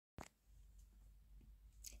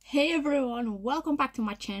Hey everyone, welcome back to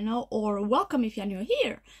my channel, or welcome if you're new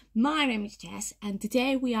here. My name is Jess and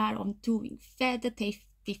today we are on doing Veda day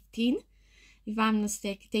 15, if I'm not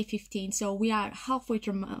mistaken, day 15, so we are halfway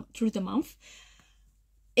through the month.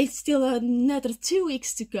 It's still another 2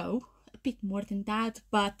 weeks to go, a bit more than that,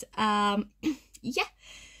 but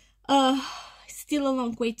still a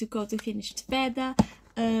long way to go to finish the Veda.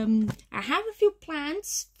 I have a few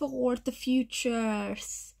plans for the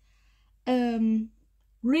futures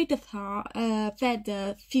read of her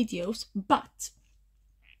Veda videos, but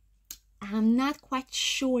I'm not quite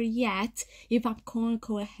sure yet if I'm going to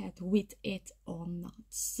go ahead with it or not.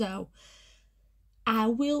 So I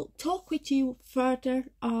will talk with you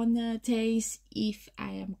further on days if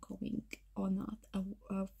I am going or not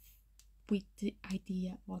with the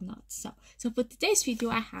idea or not. So for today's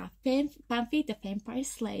video I have Buffy the Vampire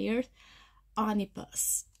Slayer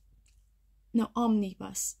Omnibus.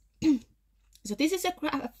 So this is a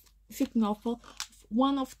graphic novel,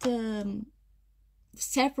 one of the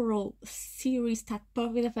several series that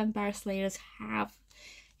Buffy the Vampire Slayers have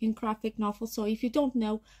in graphic novels. So if you don't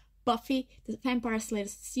know, Buffy the Vampire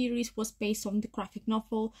Slayers series was based on the graphic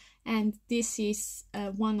novel, and this is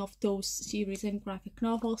one of those series in graphic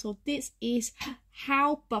novel. So this is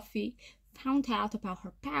how Buffy found out about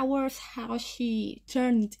her powers, how she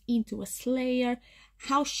turned into a Slayer,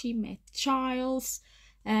 how she met Giles,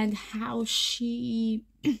 and how she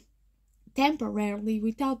temporarily,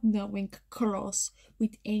 without knowing, crossed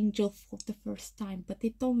with Angel for the first time, but they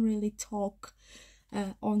don't really talk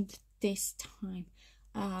on this time.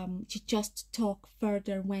 She just talk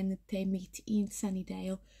further when they meet in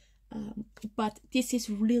Sunnydale. But this is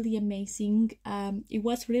really amazing. It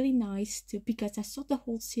was really nice to, because I saw the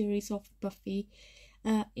whole series of Buffy,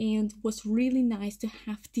 and was really nice to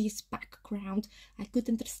have this background. I could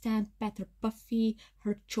understand better Buffy,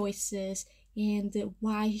 her choices, and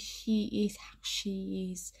why she is how she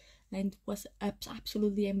is, and it was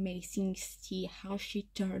absolutely amazing to see how she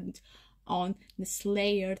turned on the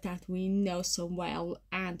Slayer that we know so well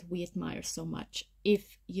and we admire so much,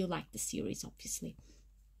 if you like the series, obviously.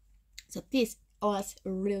 So this was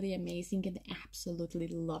really amazing and I absolutely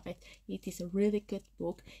love it. It is a really good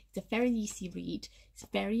book. It's a very easy read. It's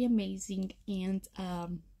very amazing, and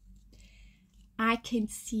I can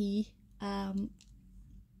see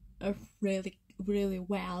really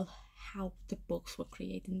well how the books were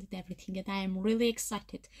created and everything, and I am really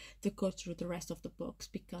excited to go through the rest of the books,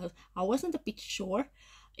 because I wasn't a bit sure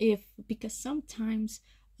because sometimes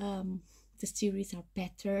the series are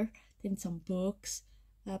better than some books.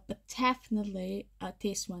 But definitely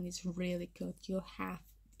this one is really good.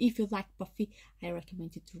 If you like Buffy, I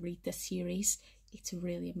recommend you to read the series. It's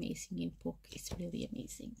really amazing in book. It's really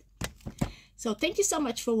amazing. So thank you so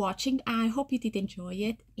much for watching. I hope you did enjoy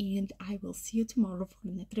it, and I will see you tomorrow for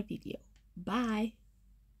another video. Bye.